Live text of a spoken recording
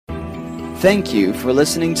Thank you for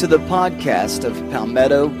listening to the podcast of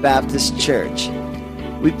Palmetto Baptist Church.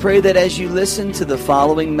 We pray that as you listen to the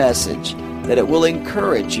following message, that it will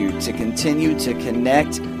encourage you to continue to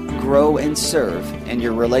connect, grow, and serve in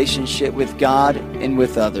your relationship with God and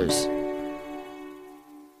with others. I'd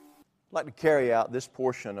like to carry out this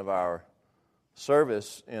portion of our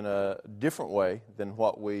service in a different way than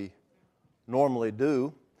what we normally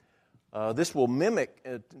do. This will mimic,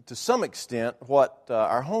 to some extent, what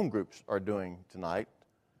our home groups are doing tonight.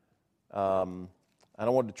 And I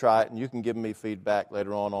wanted to try it, and you can give me feedback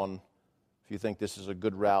later on if you think this is a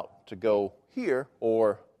good route to go here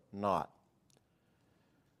or not.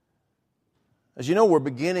 As you know,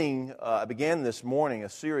 I began this morning a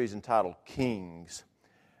series entitled Kings.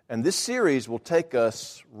 And this series will take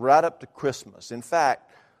us right up to Christmas. In fact,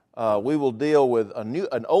 we will deal with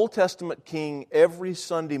an Old Testament king every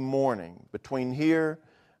Sunday morning between here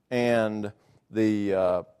and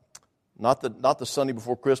the not the Sunday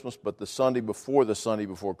before Christmas, but the Sunday before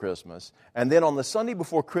Christmas. And then on the Sunday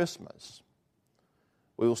before Christmas,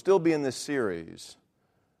 we will still be in this series,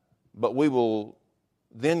 but we will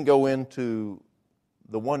then go into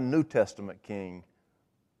the one New Testament king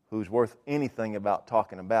who's worth anything about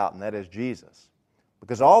talking about, and that is Jesus.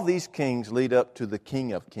 Because all these kings lead up to the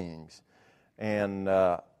King of Kings. And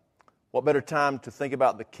what better time to think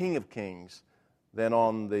about the King of Kings than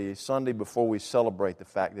on the Sunday before we celebrate the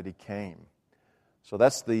fact that He came. So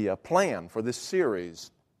that's the plan for this series.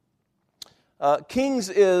 Kings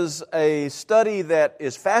is a study that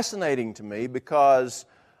is fascinating to me because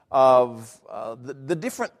of the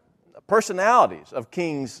different personalities of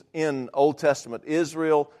kings in Old Testament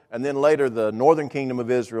Israel, and then later the northern kingdom of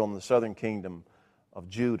Israel and the southern kingdom of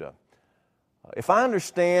Judah. If I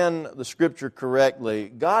understand the Scripture correctly,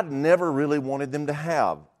 God never really wanted them to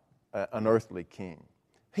have an earthly king.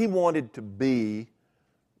 He wanted to be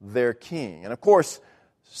their king. And of course,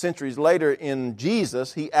 centuries later in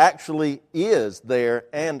Jesus, He actually is their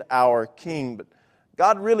and our king. But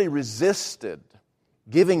God really resisted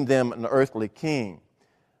giving them an earthly king.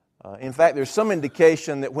 In fact, there's some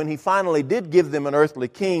indication that when He finally did give them an earthly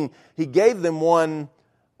king, He gave them one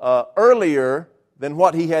earlier than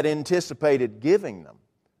what He had anticipated giving them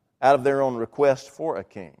out of their own request for a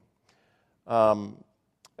king.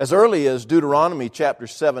 As early as Deuteronomy chapter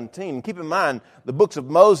 17, keep in mind, the books of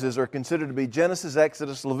Moses are considered to be Genesis,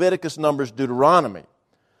 Exodus, Leviticus, Numbers, Deuteronomy.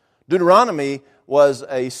 Deuteronomy was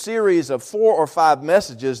a series of 4 or 5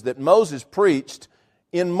 messages that Moses preached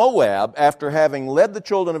in Moab after having led the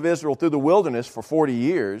children of Israel through the wilderness for 40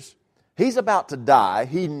 years. He's about to die.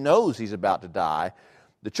 He knows he's about to die.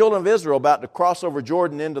 The children of Israel about to cross over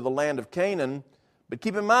Jordan into the land of Canaan. But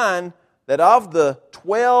keep in mind that of the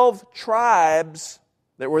 12 tribes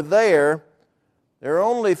that were there are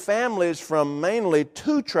only families from mainly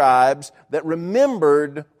 2 tribes that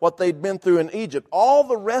remembered what they'd been through in Egypt. All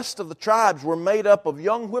the rest of the tribes were made up of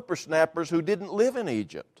young whippersnappers who didn't live in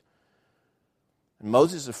Egypt. And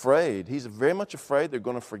Moses is afraid. He's very much afraid they're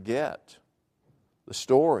going to forget the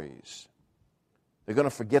stories. They're going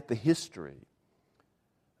to forget the history.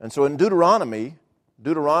 And so in Deuteronomy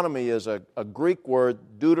is a Greek word.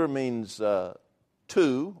 Deuter means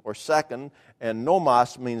two or second, and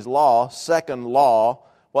nomos means law, second law.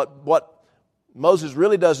 What Moses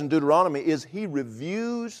really does in Deuteronomy is he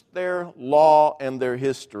reviews their law and their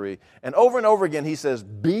history. And over again he says,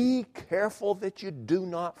 be careful that you do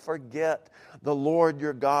not forget the Lord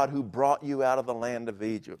your God who brought you out of the land of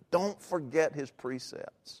Egypt. Don't forget His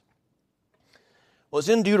precepts. Well, it's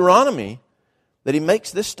in Deuteronomy that he makes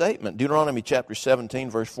this statement, Deuteronomy chapter 17,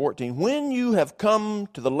 verse 14. When you have come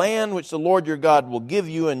to the land which the Lord your God will give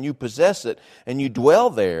you, and you possess it, and you dwell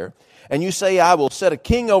there, and you say, I will set a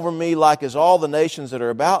king over me like as all the nations that are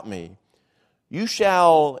about me, you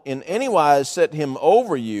shall in any wise set him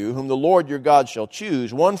over you, whom the Lord your God shall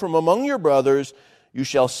choose. One from among your brothers you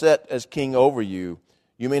shall set as king over you.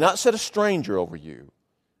 You may not set a stranger over you,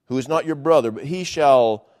 who is not your brother, but he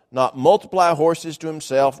shall not multiply horses to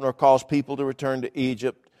himself, nor cause people to return to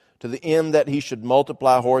Egypt, to the end that he should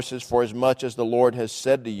multiply horses, for as much as the Lord has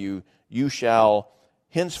said to you, you shall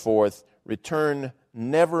henceforth return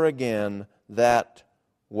never again that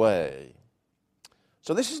way.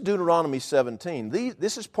 So this is Deuteronomy 17.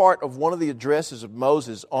 This is part of one of the addresses of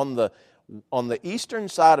Moses on the eastern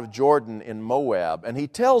side of Jordan in Moab, and he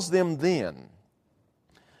tells them then,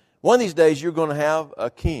 one of these days you're going to have a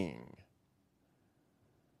king.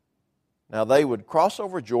 Now, they would cross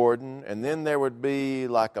over Jordan, and then there would be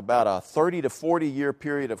like about a 30 to 40 year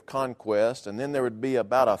period of conquest, and then there would be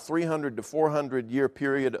about a 300 to 400 year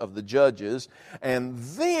period of the judges, and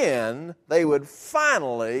then they would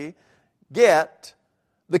finally get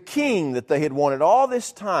the king that they had wanted all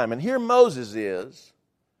this time. And here Moses is,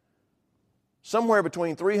 somewhere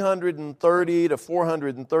between 330 to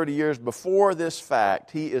 430 years before this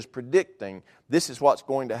fact. He is predicting this is what's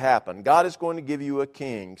going to happen. God is going to give you a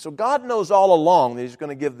king. So God knows all along that He's going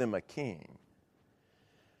to give them a king.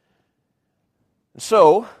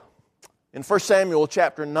 So, in 1 Samuel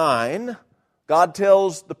chapter 9, God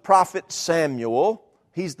tells the prophet Samuel,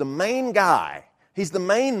 he's the main guy. He's the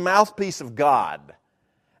main mouthpiece of God.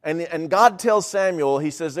 And God tells Samuel, He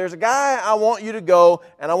says, there's a guy I want you to go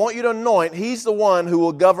and I want you to anoint. He's the one who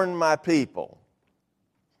will govern my people.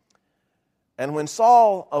 And when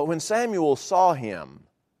Samuel saw him,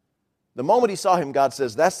 the moment he saw him, God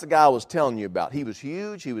says, that's the guy I was telling you about. He was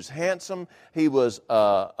huge, he was handsome, he was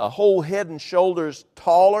a whole head and shoulders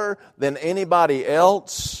taller than anybody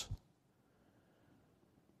else.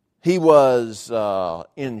 He was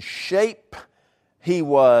in shape, he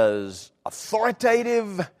was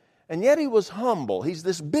authoritative, and yet he was humble. He's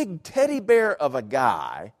this big teddy bear of a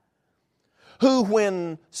guy who,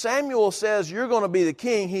 when Samuel says, you're going to be the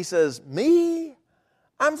king, he says, me?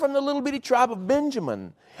 I'm from the little bitty tribe of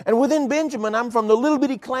Benjamin. And within Benjamin, I'm from the little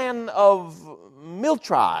bitty clan of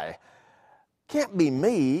Miltri. Can't be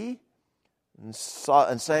me. And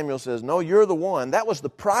Samuel says, no, you're the one. That was the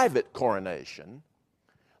private coronation.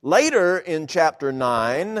 Later in chapter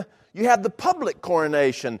 9, you have the public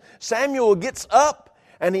coronation. Samuel gets up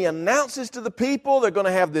and he announces to the people they're going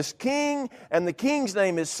to have this king, and the king's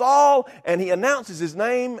name is Saul, and he announces his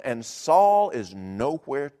name, and Saul is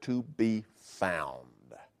nowhere to be found.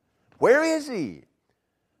 Where is he?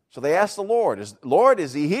 So they ask the Lord, Lord,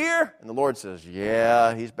 is he here? And the Lord says,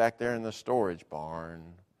 yeah, he's back there in the storage barn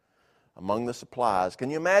among the supplies.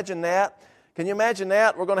 Can you imagine that? Can you imagine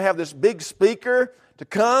that? We're going to have this big speaker to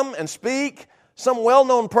come and speak. Some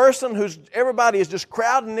well-known person who's everybody is just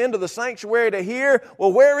crowding into the sanctuary to hear.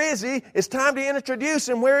 Well, where is he? It's time to introduce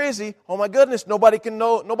him. Where is he? Oh my goodness, nobody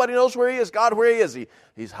knows where he is. God, where is he?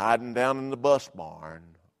 He's hiding down in the bus barn.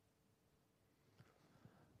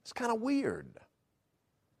 It's kind of weird.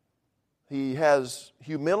 He has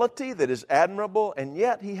humility that is admirable, and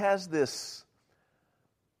yet he has this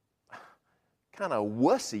kind of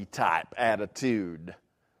wussy type attitude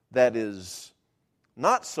that is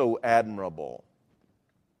not so admirable.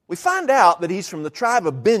 We find out that he's from the tribe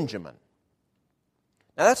of Benjamin.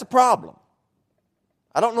 Now that's a problem.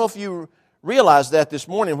 I don't know if you realized that this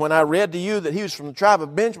morning when I read to you that he was from the tribe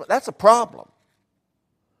of Benjamin. That's a problem.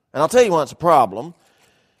 And I'll tell you why it's a problem.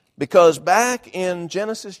 Because back in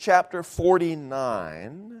Genesis chapter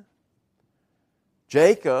 49,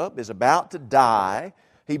 Jacob is about to die.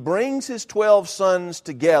 He brings his 12 sons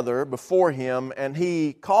together before him, and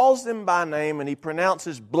he calls them by name, and he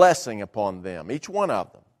pronounces blessing upon them, each one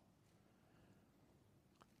of them.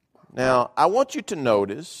 Now, I want you to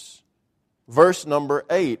notice verse number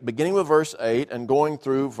 8, beginning with verse 8 and going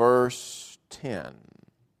through verse 10.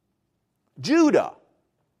 Judah.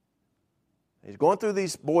 He's going through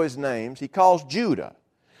these boys' names. He calls Judah.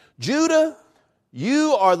 Judah,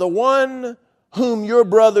 you are the one whom your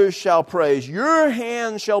brothers shall praise. Your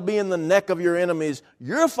hand shall be in the neck of your enemies.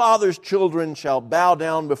 Your father's children shall bow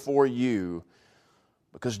down before you.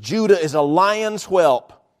 Because Judah is a lion's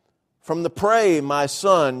whelp. From the prey, my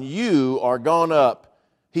son, you are gone up.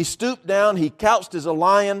 He stooped down, he couched as a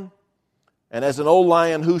lion, and as an old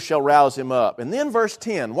lion, who shall rouse him up? And then verse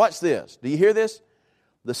 10, watch this. Do you hear this?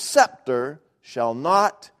 The scepter shall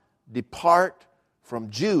not depart from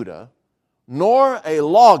Judah, nor a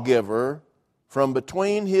lawgiver from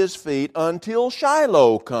between his feet until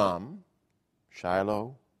Shiloh come.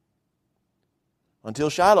 Shiloh. Until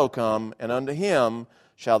Shiloh come, and unto him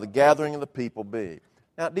shall the gathering of the people be.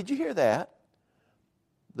 Now, did you hear that?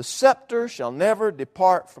 The scepter shall never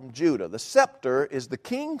depart from Judah. The scepter is the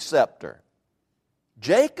king's scepter.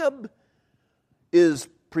 Jacob is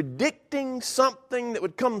predicting something that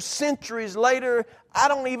would come centuries later. I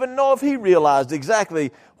don't even know if he realized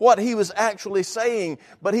exactly what he was actually saying,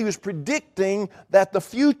 but he was predicting that the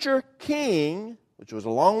future king, which was a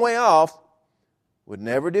long way off, would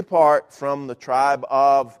never depart from the tribe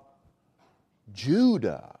of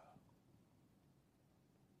Judah.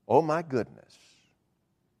 Oh my goodness.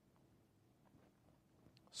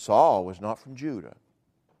 Saul was not from Judah.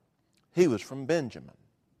 He was from Benjamin.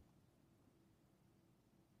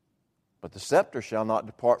 But the scepter shall not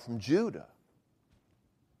depart from Judah.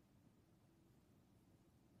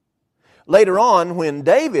 Later on, when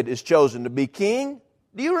David is chosen to be king,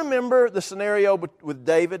 do you remember the scenario with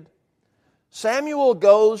David? Samuel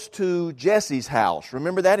goes to Jesse's house.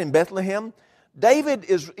 Remember that in Bethlehem? David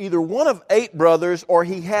is either one of 8 brothers or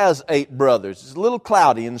he has 8 brothers. It's a little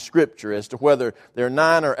cloudy in Scripture as to whether there are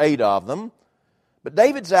 9 or 8 of them. But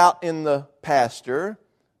David's out in the pasture.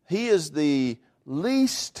 He is the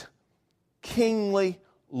least kingly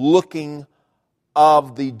looking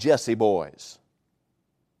of the Jesse boys.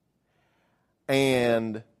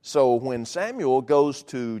 And so when Samuel goes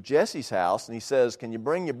to Jesse's house and he says, "Can you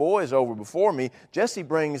bring your boys over before me?" Jesse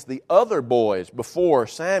brings the other boys before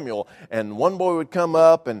Samuel. And one boy would come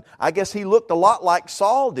up, and I guess he looked a lot like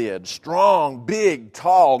Saul did. Strong, big,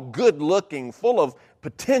 tall, good looking, full of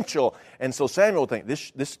potential. And so Samuel would think,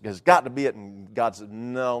 this has got to be it. And God says,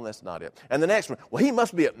 "No, that's not it." And the next one, "Well, he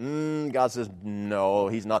must be it." God says, "No,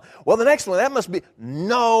 he's not." "Well, the next one, that must be."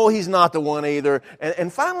 "No, he's not the one either."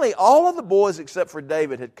 And finally, all of the boys except for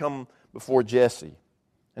David had come before Jesse.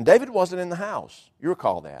 And David wasn't in the house. You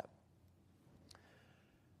recall that.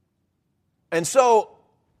 And so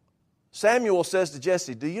Samuel says to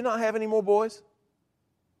Jesse, "Do you not have any more boys?"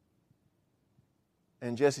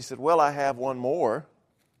 And Jesse said, "Well, I have one more,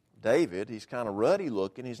 David. He's kind of ruddy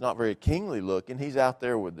looking. He's not very kingly looking. He's out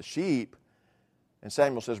there with the sheep." And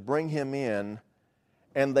Samuel says, "Bring him in."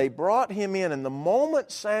 And they brought him in. And the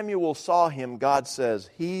moment Samuel saw him, God says,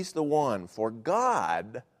 "He's the one." For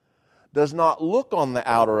God does not look on the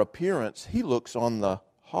outer appearance. He looks on the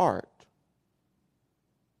heart.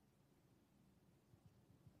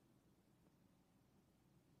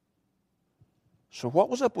 So what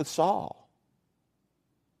was up with Saul?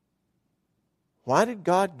 Why did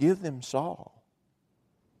God give them Saul?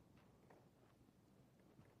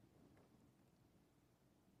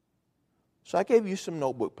 So I gave you some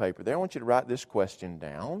notebook paper there. I want you to write this question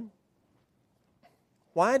down.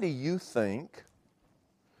 Why do you think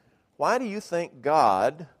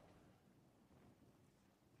God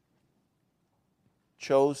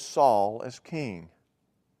chose Saul as king?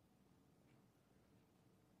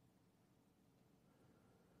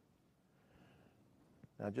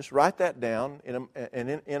 Now, just write that down. In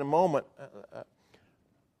a moment,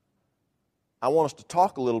 I want us to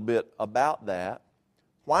talk a little bit about that.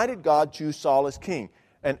 Why did God choose Saul as king?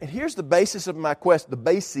 And here's the basis of my question. The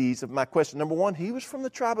bases of my question. Number one, he was from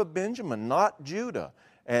the tribe of Benjamin, not Judah.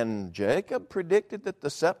 And Jacob predicted that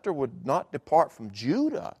the scepter would not depart from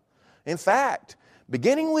Judah. In fact,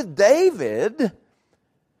 beginning with David,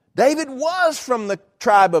 David was from the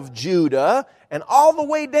tribe of Judah, and all the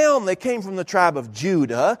way down they came from the tribe of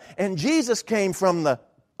Judah, and Jesus came from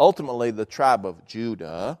ultimately the tribe of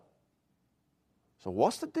Judah. So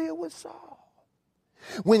what's the deal with Saul?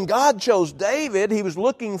 When God chose David, He was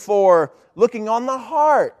looking on the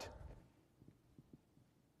heart.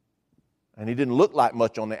 And he didn't look like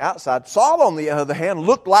much on the outside. Saul, on the other hand,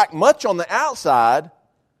 looked like much on the outside.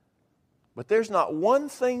 But there's not one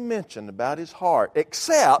thing mentioned about his heart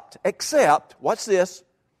except, watch this,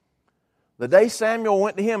 the day Samuel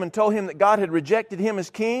went to him and told him that God had rejected him as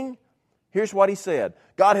king. Here's what he said: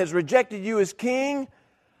 "God has rejected you as king.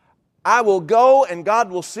 I will go and God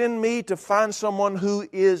will send me to find someone who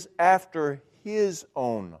is after His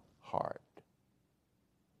own heart."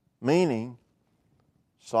 Meaning,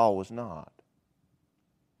 Saul was not.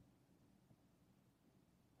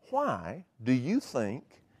 Why do you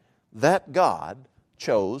think that God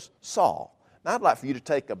chose Saul? Now, I'd like for you to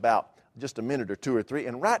take about just a minute or two or three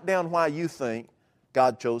and write down why you think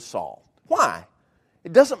God chose Saul. Why?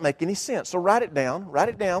 It doesn't make any sense. So write it down. Write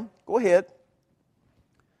it down. Go ahead.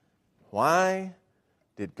 Why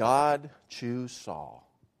did God choose Saul?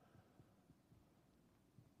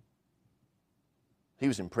 He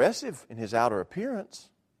was impressive in his outer appearance.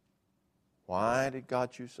 Why did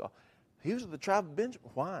God choose Saul? He was of the tribe of Benjamin.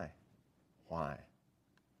 Why? Why?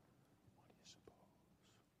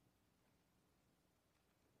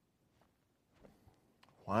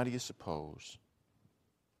 Why do you suppose?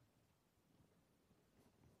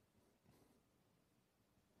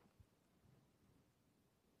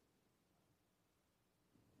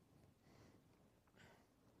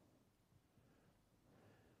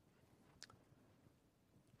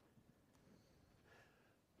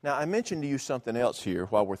 Now, I mentioned to you something else here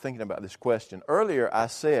while we're thinking about this question. Earlier, I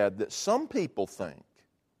said that some people think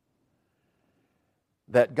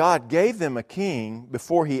that God gave them a king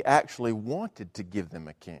before He actually wanted to give them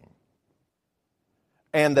a king.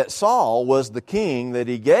 And that Saul was the king that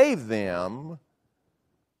He gave them,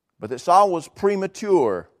 but that Saul was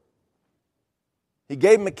premature. He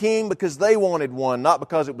gave them a king because they wanted one, not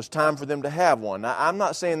because it was time for them to have one. Now, I'm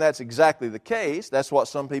not saying that's exactly the case. That's what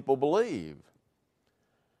some people believe.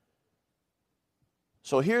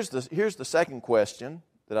 So here's the second question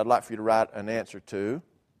that I'd like for you to write an answer to.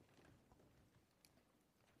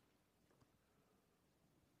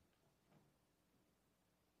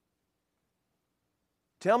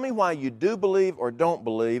 Tell me why you do believe or don't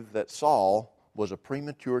believe that Saul was a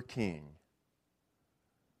premature king.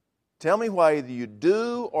 Tell me why either you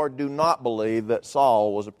do or do not believe that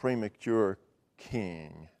Saul was a premature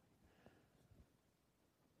king.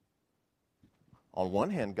 On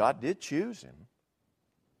one hand, God did choose him.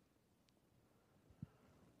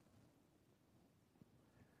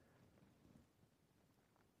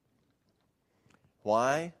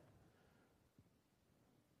 Why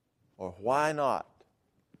or why not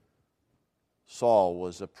Saul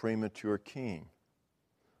was a premature king?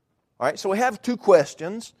 All right, so we have two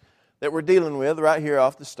questions that we're dealing with right here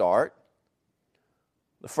off the start.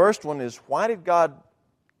 The first one is, why did God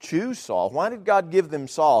choose Saul? Why did God give them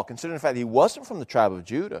Saul, considering the fact that he wasn't from the tribe of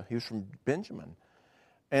Judah? He was from Benjamin.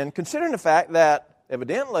 And considering the fact that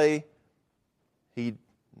evidently he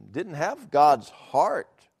didn't have God's heart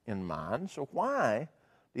in mind, so why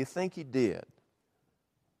do you think he did?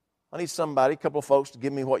 I need somebody, a couple of folks, to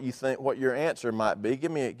give me what you think, what your answer might be. Give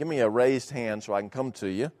me a raised hand so I can come to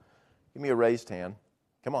you. Give me a raised hand.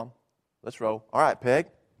 Come on, let's roll. All right, Peg.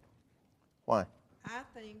 Why? I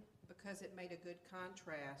think because it made a good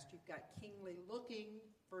contrast. You've got kingly looking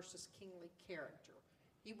versus kingly character.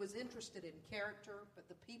 He was interested in character, but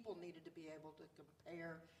the people needed to be able to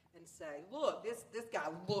compare and say, look, this guy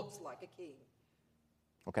looks like a king.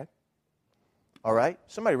 Okay. All right.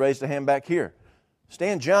 Somebody raised a hand back here.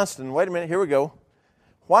 Stan Johnston, wait a minute, here we go.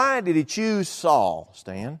 Why did he choose Saul,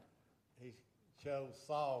 Stan? He chose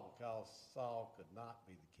Saul because Saul could not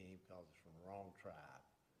be the king because he's from the wrong tribe.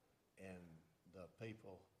 And the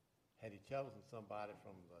people, had he chosen somebody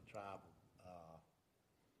from the tribe of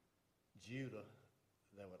Judah,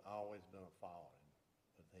 there would always been a falling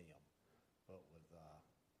with him. But with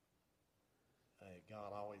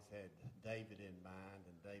God always had David in mind,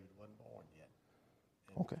 and David wasn't born yet.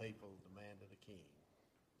 And the people demanded a king.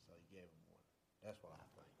 So he gave him one. That's what I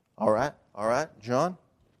think. All right. John?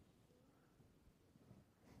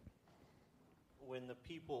 When the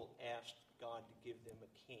people asked God to give them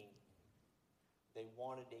a king, they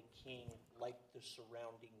wanted a king like the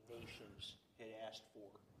surrounding nations had asked for,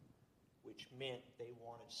 which meant they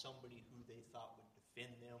wanted somebody who they thought would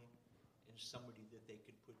defend them and somebody that they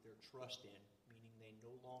could put their trust in, meaning they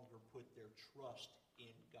no longer put their trust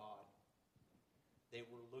in God. They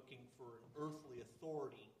were looking for an earthly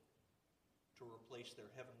authority to replace their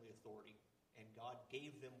heavenly authority, and God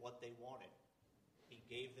gave them what they wanted. He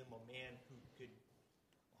gave them a man who could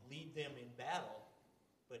lead them in battle,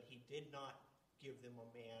 but he did not give them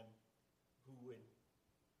a man who would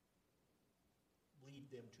lead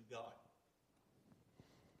them to God.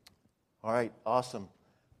 All right, awesome.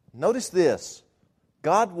 Notice this.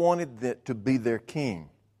 God wanted it to be their king.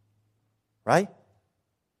 Right?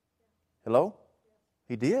 Hello?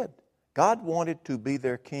 He did. God wanted to be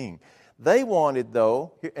their king. They wanted,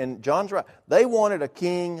 though, and John's right, they wanted a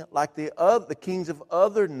king like the kings of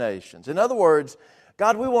other nations. In other words,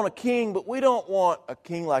 God, we want a king, but we don't want a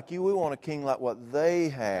king like you. We want a king like what they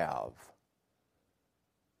have.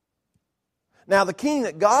 Now, the king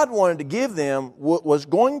that God wanted to give them was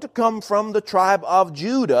going to come from the tribe of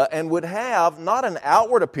Judah and would have not an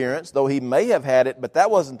outward appearance, though he may have had it, but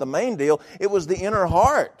that wasn't the main deal. It was the inner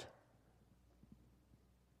heart.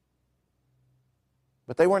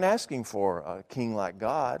 But they weren't asking for a king like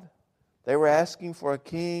God. They were asking for a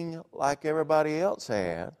king like everybody else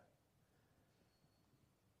had.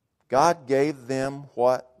 God gave them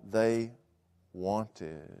what they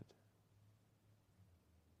wanted.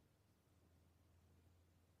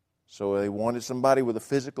 So they wanted somebody with a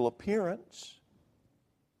physical appearance.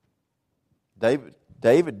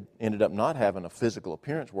 David ended up not having a physical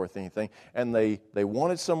appearance worth anything, and they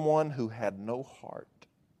wanted someone who had no heart.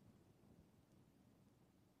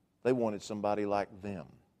 They wanted somebody like them.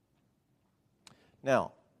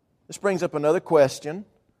 Now, this brings up another question.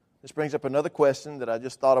 This brings up another question that I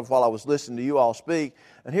just thought of while I was listening to you all speak.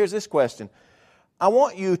 And here's this question. I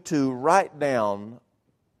want you to write down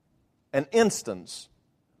an instance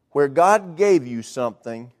where God gave you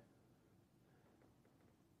something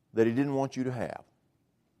that He didn't want you to have.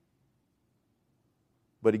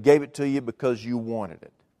 But He gave it to you because you wanted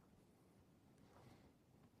it.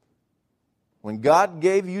 When God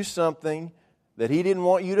gave you something that He didn't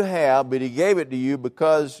want you to have, but He gave it to you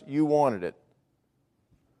because you wanted it.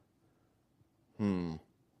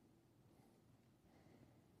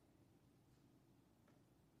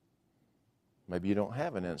 Maybe you don't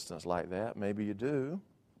have an instance like that. Maybe you do.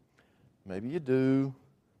 Maybe you do.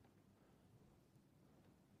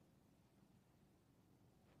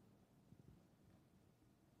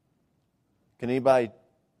 Did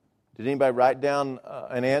anybody write down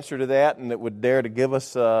an answer to that and that would dare to give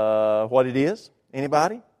us what it is?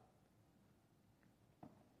 Anybody?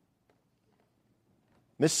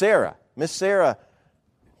 Miss Sarah. Miss Sarah,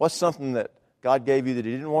 what's something that God gave you that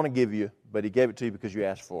He didn't want to give you, but He gave it to you because you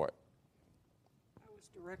asked for it? I was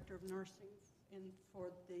director of nursing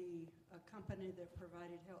for the company that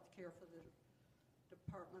provided health care for the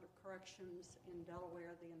Department of Corrections in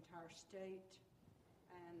Delaware, the entire state,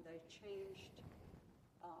 and they changed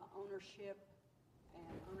ownership,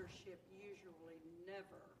 and ownership usually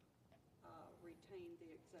never retained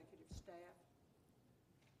the executive staff,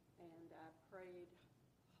 and I prayed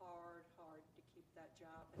hard to keep that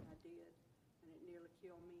job, and I did, and it nearly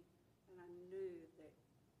killed me, and I knew that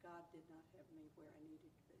God did not have me where I needed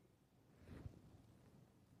to be.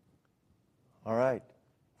 All right.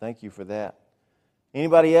 Thank you for that.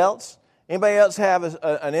 Anybody else? Anybody else have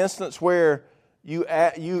an instance where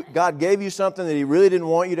God gave you something that He really didn't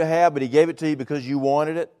want you to have, but He gave it to you because you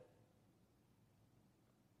wanted it?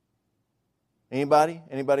 Anybody?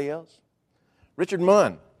 Anybody else? Richard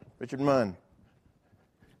Munn. Richard Munn.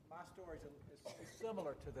 My story is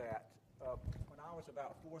similar to that. When I was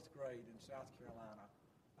about 4th grade in South Carolina,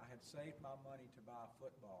 I had saved my money to buy a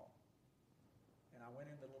football. And I went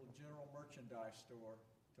in the little general merchandise store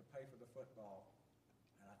to pay for the football.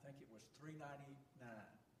 And I think it was $3.99.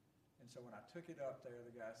 And so when I took it up there,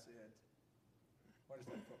 the guy said, "What is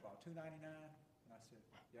that football, $2.99? And I said,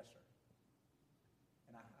 "Yes, sir."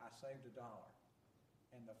 And I saved $1.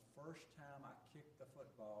 And the first time I kicked the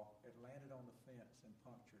football, it landed on the fence and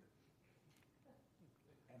punctured it.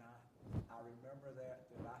 And I remember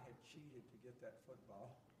that I had cheated to get that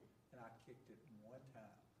football, and I kicked it one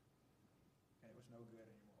time. And it was no good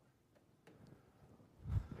anymore.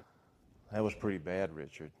 That was pretty bad,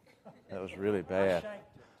 Richard. That was really bad.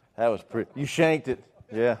 That was pretty. You shanked it.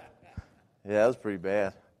 Yeah. Yeah, that was pretty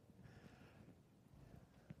bad.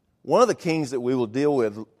 One of the kings that we will deal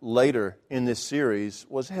with later in this series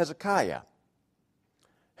was Hezekiah.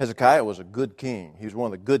 Hezekiah was a good king. He was one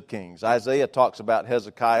of the good kings. Isaiah talks about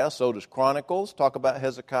Hezekiah. So does Chronicles talk about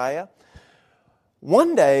Hezekiah.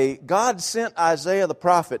 One day, God sent Isaiah the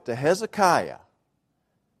prophet to Hezekiah.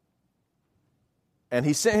 And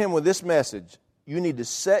He sent him with this message: "You need to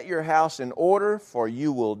set your house in order, for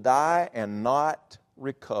you will die and not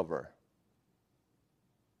recover."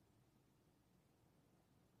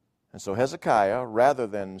 And so Hezekiah, rather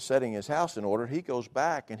than setting his house in order, he goes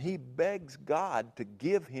back and he begs God to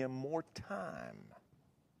give him more time.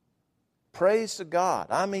 Praise to God.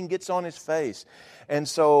 I mean, gets on his face. And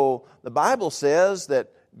so the Bible says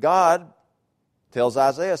that God tells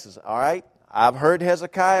Isaiah, says, "All right, I've heard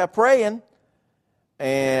Hezekiah praying,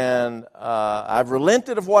 and I've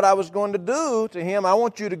relented of what I was going to do to him. I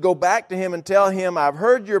want you to go back to him and tell him, I've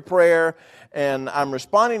heard your prayer, and I'm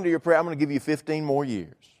responding to your prayer. I'm going to give you 15 more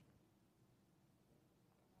years."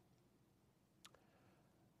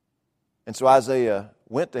 And so Isaiah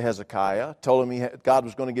went to Hezekiah, told him God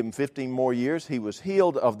was going to give him 15 more years. He was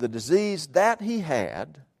healed of the disease that he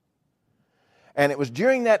had. And it was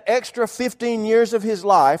during that extra 15 years of his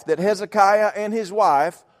life that Hezekiah and his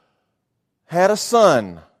wife had a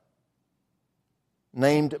son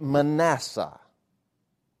named Manasseh,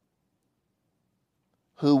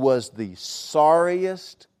 who was the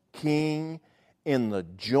sorriest king in the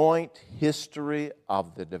joint history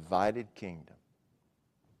of the divided kingdom.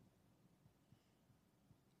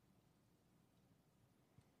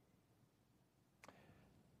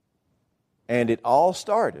 And it all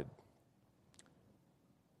started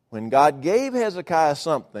when God gave Hezekiah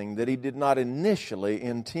something that He did not initially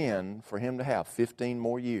intend for him to have, 15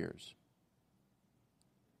 more years.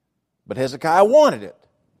 But Hezekiah wanted it,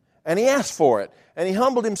 and he asked for it, and he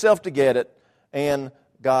humbled himself to get it, and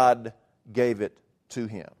God gave it to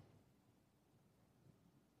him.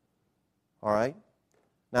 All right?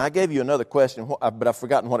 Now, I gave you another question, but I've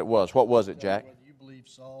forgotten what it was. What was it, Jack? Whether you believe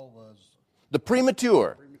Saul was the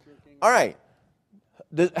premature. All right.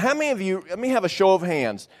 How many of you, let me have a show of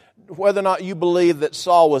hands, whether or not you believe that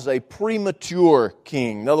Saul was a premature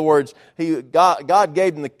king. In other words, God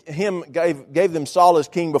gave them Saul as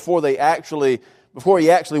king before He actually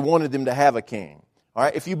wanted them to have a king. All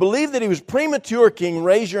right. If you believe that he was premature king,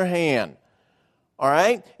 raise your hand. All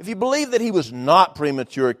right. If you believe that he was not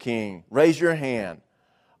premature king, raise your hand.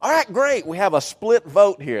 All right, great. We have a split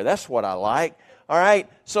vote here. That's what I like. All right,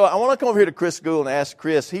 so I want to come over here to Chris Gould and ask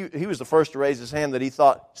Chris. He was the first to raise his hand that he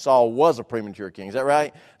thought Saul was a premature king. Is that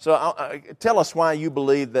right? So tell us why you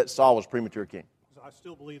believe that Saul was premature king. I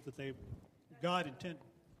still believe that God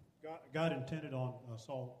intended on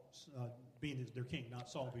Saul being their king, not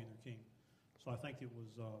Saul being their king. So I think it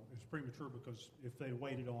was premature, because if they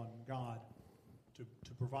waited on God to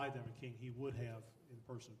provide them a king, He would have in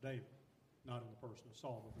the person of David. not in the person of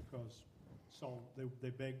Saul, but because Saul, they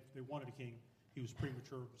begged, they wanted a king. He was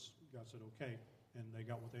premature. God said, okay, and they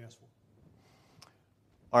got what they asked for.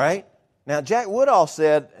 All right? Now, Jack Woodall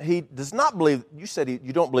said he does not believe, you said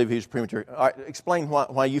you don't believe he was premature. All right, explain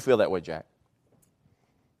why you feel that way, Jack.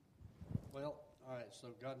 Well, all right, so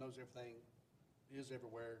God knows everything, is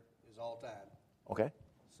everywhere, is all time. Okay.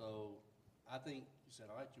 So I think he said,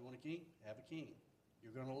 all right, you want a king? Have a king.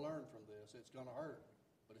 You're going to learn from this. It's going to hurt,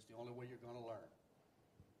 but it's the only way you're going to learn.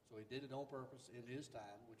 So he did it on purpose in his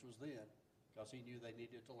time, which was then, because he knew they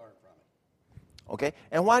needed to learn from it. Okay,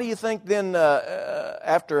 and why do you think then,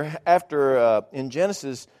 after in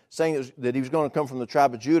Genesis, saying that he was going to come from the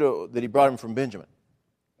tribe of Judah, that he brought him from Benjamin?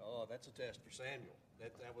 Oh, that's a test for Samuel.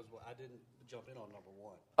 That was what I didn't jump in on number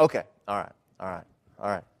one. Okay, all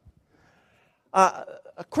right.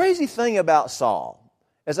 A crazy thing about Saul,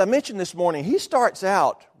 as I mentioned this morning, he starts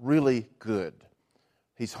out really good.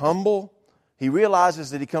 He's humble. He realizes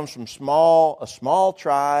that he comes from a small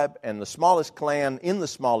tribe, and the smallest clan in the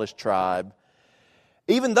smallest tribe.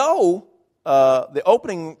 Even though the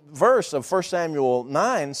opening verse of 1 Samuel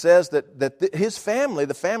 9 says that his family,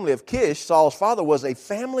 the family of Kish, Saul's father, was a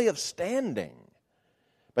family of standing.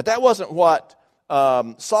 But that wasn't what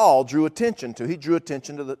Saul drew attention to. He drew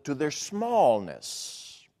attention to their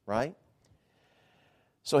smallness, right?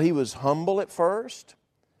 So he was humble at first.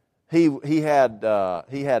 He had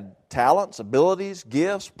talents, abilities,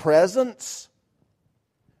 gifts, presence.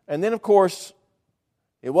 And then, of course,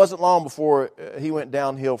 it wasn't long before he went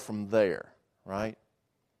downhill from there, right?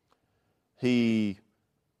 He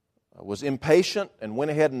was impatient and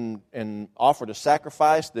went ahead and offered a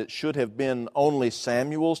sacrifice that should have been only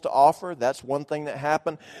Samuel's to offer. That's one thing that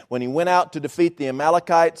happened. When he went out to defeat the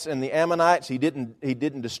Amalekites and the Ammonites, he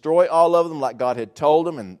didn't destroy all of them like God had told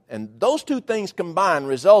him. And those two things combined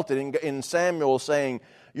resulted in Samuel saying,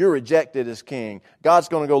 "You're rejected as king. God's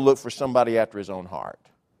going to go look for somebody after his own heart."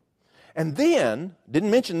 And then,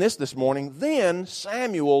 didn't mention this morning, then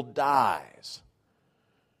Samuel dies.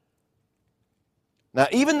 Now,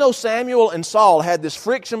 even though Samuel and Saul had this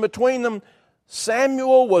friction between them,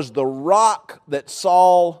 Samuel was the rock that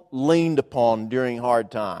Saul leaned upon during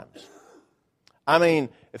hard times. I mean,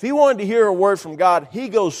 if he wanted to hear a word from God, he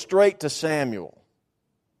goes straight to Samuel.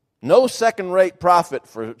 No second-rate prophet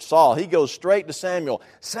for Saul. He goes straight to Samuel.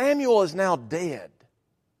 Samuel is now dead.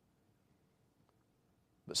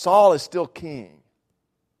 But Saul is still king.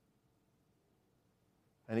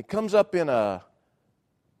 And he comes up in a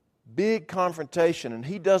big confrontation, and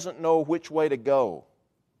he doesn't know which way to go.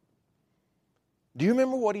 Do you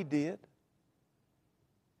remember what he did?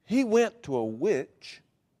 He went to a witch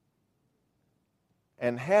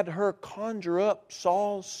and had her conjure up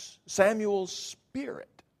Samuel's spirit.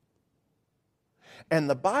 And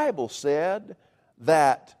the Bible said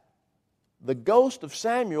that the ghost of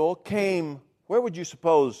Samuel came. Where would you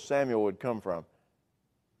suppose Samuel would come from?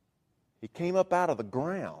 He came up out of the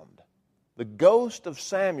ground. The ghost of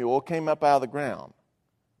Samuel came up out of the ground.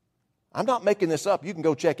 I'm not making this up. You can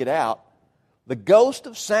go check it out. The ghost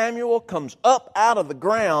of Samuel comes up out of the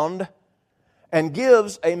ground and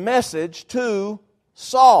gives a message to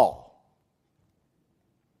Saul.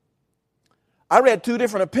 I read two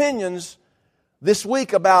different opinions this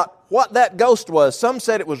week about what that ghost was. Some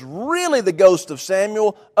said it was really the ghost of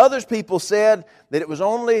Samuel. Others people said that it was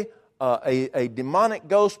only a demonic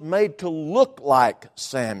ghost made to look like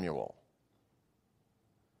Samuel.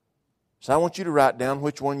 So I want you to write down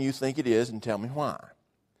which one you think it is and tell me why.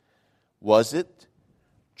 Was it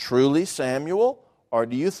truly Samuel, or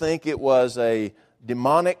do you think it was a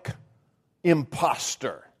demonic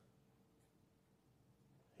imposter?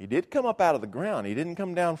 He did come up out of the ground. He didn't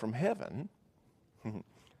come down from heaven.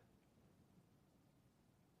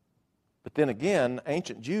 But then again,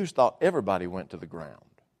 ancient Jews thought everybody went to the ground.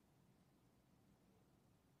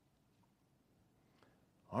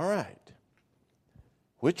 All right.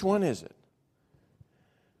 Which one is it?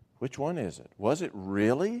 Which one is it? Was it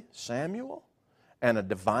really Samuel and a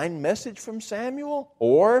divine message from Samuel?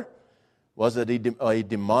 Or was it a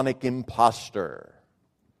demonic imposter?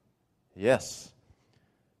 Yes.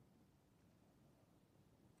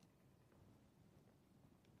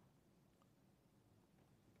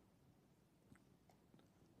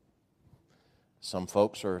 Some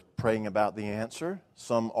folks are praying about the answer.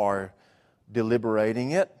 Some are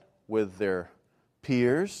deliberating it with their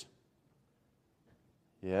peers.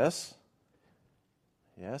 Yes.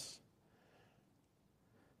 Yes.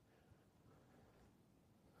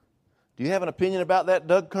 Do you have an opinion about that,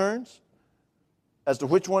 Doug Kearns? As to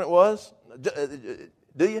which one it was? Do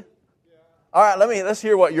you? Yeah. All right, let's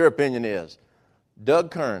hear what your opinion is.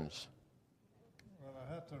 Doug Kearns. Well,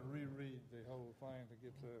 I have to reread the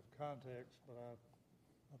context, but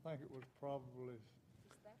I think it was probably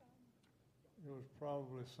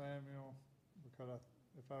Samuel, because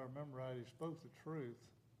if I remember right, he spoke the truth.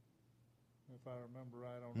 If I remember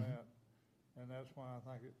right on that, and that's why I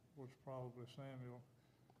think it was probably Samuel,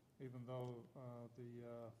 even though the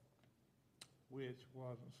witch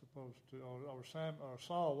wasn't supposed to, or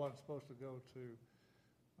Saul wasn't supposed to go to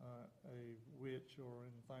a witch or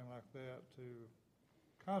anything like that to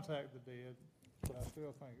contact the dead. But I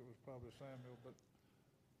still think it was probably Samuel, but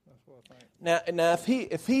that's what I think. Now,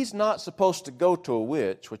 if he's not supposed to go to a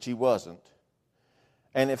witch, which he wasn't,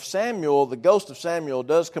 and if Samuel, the ghost of Samuel,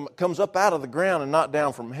 comes up out of the ground and not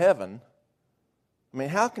down from heaven, I mean,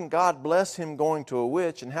 how can God bless him going to a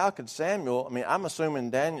witch? And how could Samuel? I mean, I'm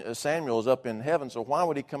assuming Samuel is up in heaven, so why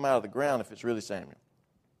would he come out of the ground if it's really Samuel?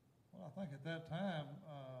 Well, I think at that time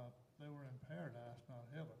they were in paradise, not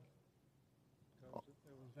heaven. Because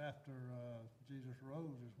it was after Jesus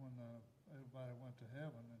rose is when everybody went to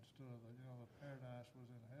heaven instead of the paradise was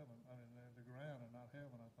in heaven. I mean, the ground and not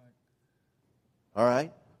heaven, I think. All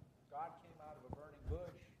right. God came out of a burning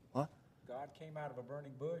bush. What? God came out of a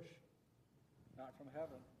burning bush, not from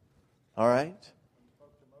heaven. All right.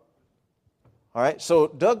 All right. So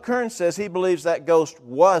Doug Kern says he believes that ghost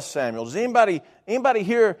was Samuel. Does anybody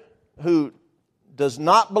here who does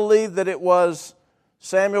not believe that it was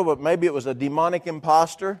Samuel, but maybe it was a demonic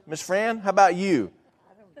imposter? Miss Fran, how about you?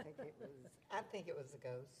 I don't think it was. I think it was a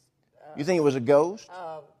ghost. You think it was a ghost?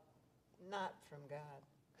 Not from God.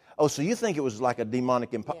 Oh, so you think it was like a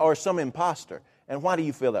demonic or some imposter. And why do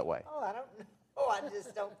you feel that way? Oh, I don't know. Oh, I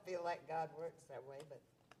just don't feel like God works that way. But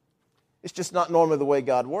It's just not normally the way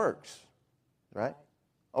God works, right?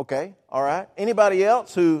 Okay, all right. Anybody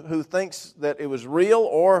else who thinks that it was real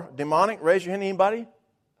or demonic? Raise your hand, anybody? I think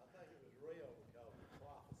it was real because he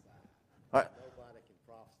prophesied. All right. Nobody can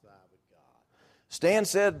prophesy but God. Stan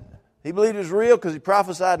said he believed it was real because he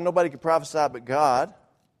prophesied and nobody could prophesy but God.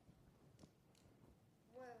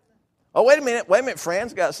 Oh, wait a minute,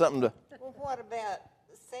 Fran's got something to... well, what about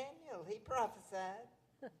Samuel? He prophesied.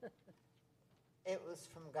 It was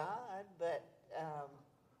from God, but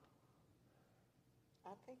I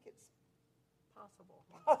think it's possible.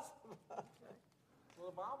 Well,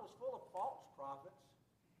 the Bible's full of false prophets.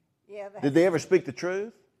 Yeah. Did they ever speak the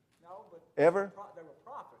truth? No, but Ever? they were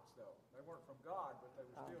prophets, though. They weren't from God, but they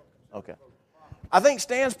were still considered Okay. prophets. I think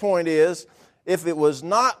Stan's point is, if it was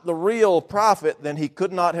not the real prophet, then he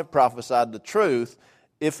could not have prophesied the truth.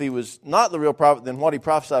 If he was not the real prophet, then what he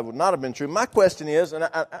prophesied would not have been true. My question is, and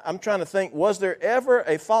I'm trying to think, was there ever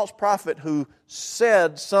a false prophet who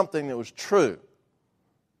said something that was true?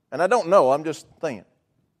 And I don't know, I'm just thinking.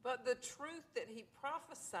 But the truth that he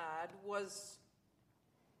prophesied was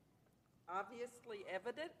obviously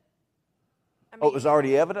evident. I mean, Oh, it was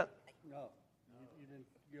already evident? No, you didn't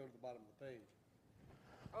go to the bottom of the page.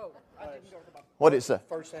 Oh, I didn't go to the bottom. What did it say?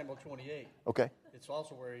 1 Samuel 28. Okay. It's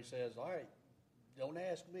also where he says, all right, don't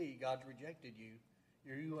ask me. God's rejected you.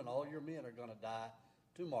 You and all your men are going to die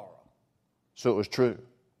tomorrow. So it was true.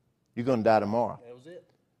 You're going to die tomorrow. That was it.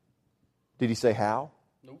 Did he say how?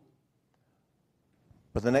 Nope.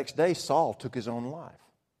 But the next day, Saul took his own life.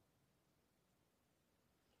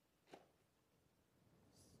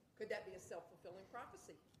 Could that be a self-fulfilling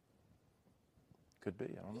prophecy? Could be,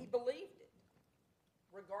 I don't know. He believed it,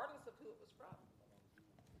 regardless of who it was from.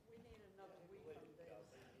 We need another week on this.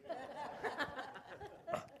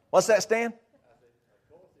 What's that, Stan?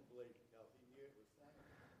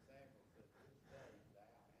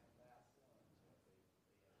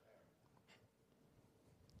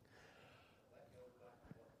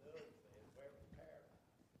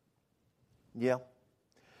 Yeah.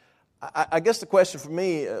 I guess the question for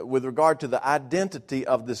me with regard to the identity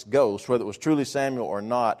of this ghost, whether it was truly Samuel or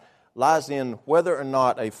not, lies in whether or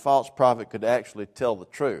not a false prophet could actually tell the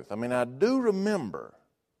truth. I mean, I do remember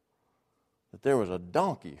that there was a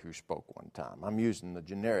donkey who spoke one time. I'm using the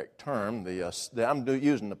generic term. I'm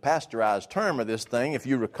using the pasteurized term of this thing, if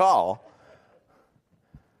you recall.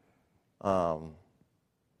 So,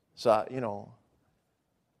 you know.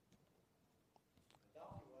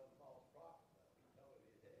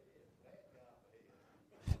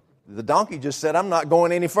 The donkey just said, I'm not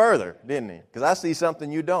going any further, didn't he? Because I see something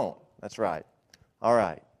you don't. That's right. All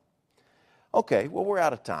right. Okay, well, we're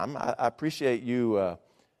out of time. I appreciate you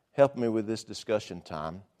helping me with this discussion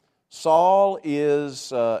time. Saul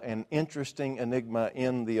is an interesting enigma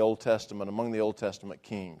in the Old Testament, among the Old Testament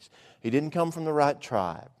kings. He didn't come from the right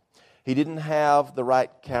tribe. He didn't have the right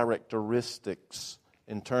characteristics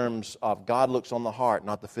in terms of God looks on the heart,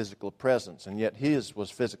 not the physical presence, and yet his was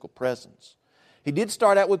physical presence. He did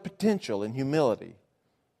start out with potential and humility,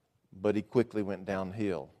 but he quickly went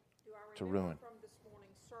downhill. to ruin. From this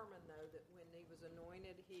morning's sermon, though, that when he was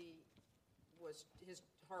anointed, his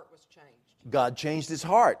heart was changed. God changed his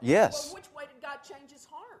heart, yes. Well, which way did God change his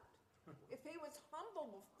heart? If he was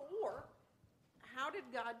humble before, how did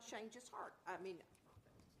God change his heart? I mean,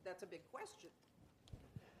 that's a big question.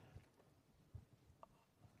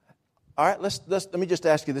 All right, let me just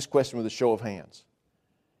ask you this question with a show of hands.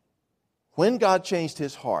 When God changed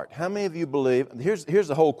his heart, how many of you believe, here's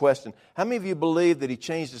the whole question, how many of you believe that he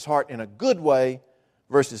changed his heart in a good way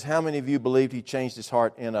versus how many of you believed he changed his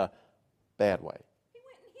heart in a bad way? He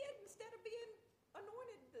went and hid instead of being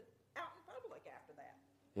anointed out in public after that.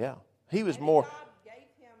 Yeah, he was Maybe more, God gave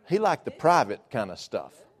him he liked the vision. private kind of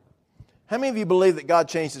stuff. How many of you believe that God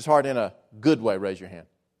changed his heart in a good way? Raise your hand.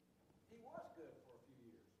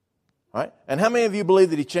 All right? And how many of you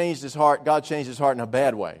believe that he changed his heart, God changed his heart in a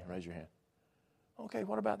bad way? Raise your hand. Okay,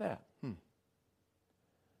 what about that?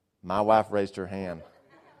 My wife raised her hand.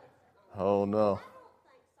 Oh, no. I don't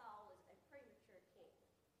think Saul was a premature king.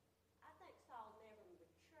 I think Saul never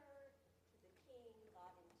matured to the king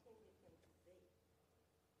God intended him to be.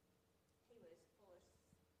 He was full of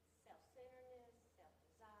self-centeredness,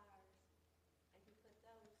 self-desires, and he put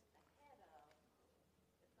those ahead of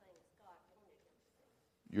the things God wanted him to be.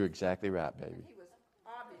 You're exactly right, baby. He was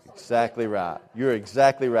obviously Exactly right. You're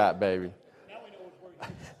exactly right, baby.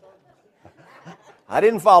 I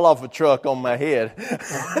didn't fall off a truck on my head.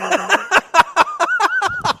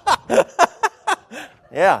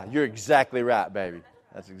 Yeah, you're exactly right, baby.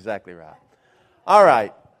 That's exactly right. All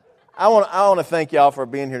right. I want to thank y'all for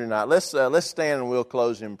being here tonight. Let's stand and we'll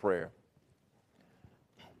close in prayer.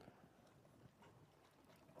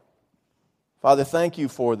 Father, thank you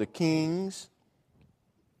for the kings,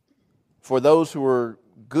 for those who are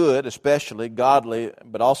good, especially godly,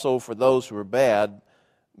 but also for those who are bad,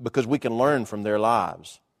 because we can learn from their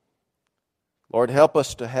lives. Lord, help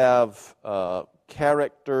us to have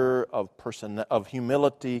character of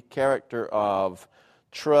humility, character of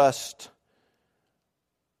trust.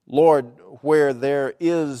 Lord, where there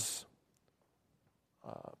is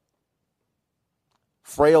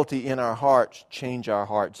frailty in our hearts, change our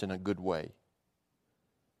hearts in a good way.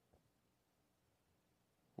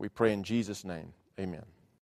 We pray in Jesus' name. Amen.